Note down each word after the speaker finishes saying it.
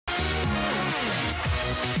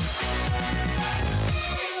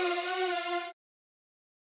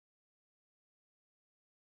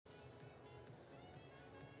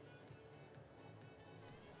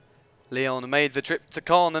Lyon made the trip to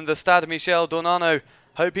Caen and the Stade Michel d'Ornano,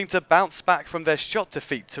 hoping to bounce back from their shot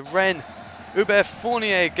defeat to Rennes. Hubert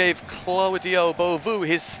Fournier gave Claudio BEAUVUE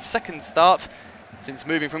his second start since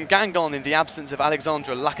moving from Guingamp in the absence of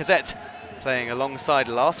Alexandre Lacazette, playing alongside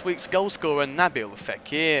last week's goalscorer Nabil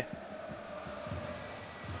FEKIR.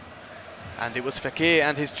 And it was FEKIR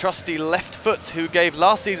and his trusty left foot who gave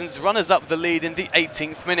last season's runners-up the lead in the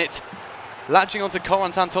 18th minute, latching onto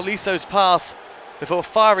Corentin Tolisso's pass before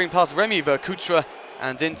firing past Rémy VERCOUTRE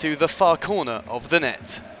and into the far corner of the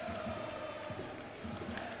net.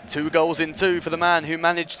 2 goals in 2 for the man who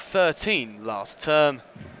managed 13 last term.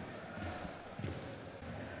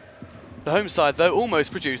 The home side, though,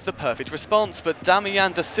 almost produced the perfect response, but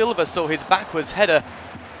Damien DA SILVA saw his backwards header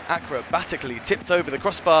acrobatically tipped over the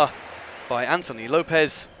crossbar by Anthony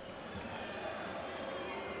Lopes.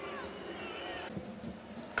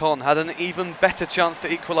 Caen had an even better chance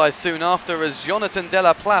to equalise soon after as Jonathan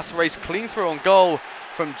DELAPLACE raced clean through on goal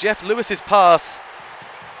from Jeff Lewis's pass.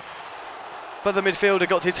 But the midfielder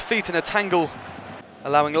got his feet in a tangle,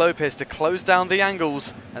 allowing Lopes to close down the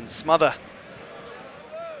angles and smother.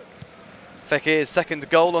 FEKIR's second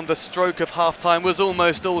goal on the stroke of half-time was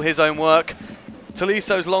almost all his own work.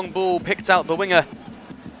 Tolisso's long ball picked out the winger,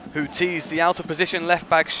 who teased the out-of-position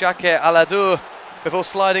left-back Chaker ALHADHUR before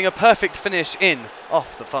sliding a perfect finish in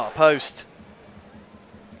off the far post.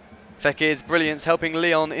 FEKIR's brilliance helping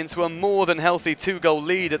Lyon into a more than healthy 2-goal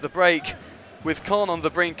lead at the break, with Caen on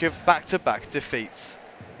the brink of back-to-back defeats.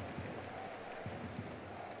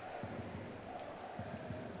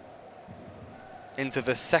 Into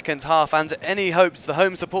the second half, and any hopes the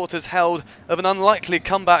home supporters held of an unlikely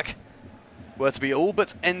comeback were to be all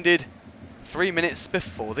but ended 3 minutes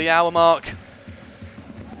before the hour mark.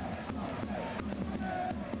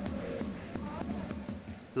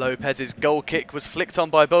 Lopes's goal kick was flicked on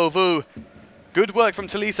by BEAUVUE. Good work from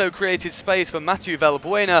Tolisso created space for Mathieu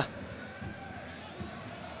Valbuena.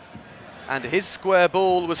 And his square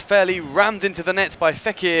ball was fairly rammed into the net by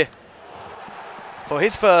FEKIR for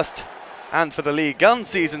his first, and for the Ligue 1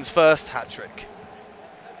 season's first, hat-trick.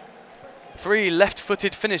 3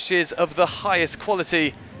 left-footed finishes of the highest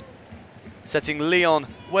quality, setting Lyon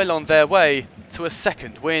well on their way to a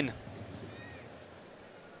second win.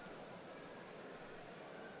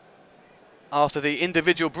 After the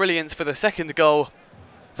individual brilliance for the second goal,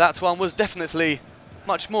 that one was definitely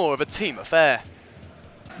much more of a team affair.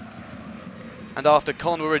 And after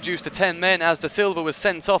Caen were reduced to 10 men as DA SILVA was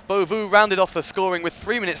sent off, BEAUVUE rounded off the scoring with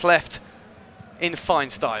 3 minutes left in fine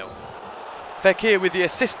style. FEKIR with the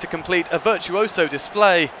assist to complete a virtuoso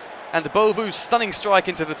display, and BEAUVUE's stunning strike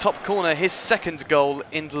into the top corner, his second goal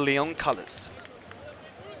in the Lyon colours.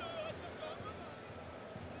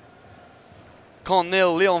 Caen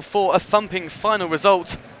 0, Lyon 4, a thumping final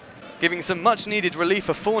result, giving some much needed relief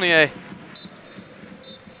for Fournier.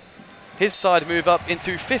 His side move up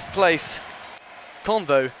into 5th place, Caen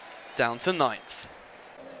though down to 9th.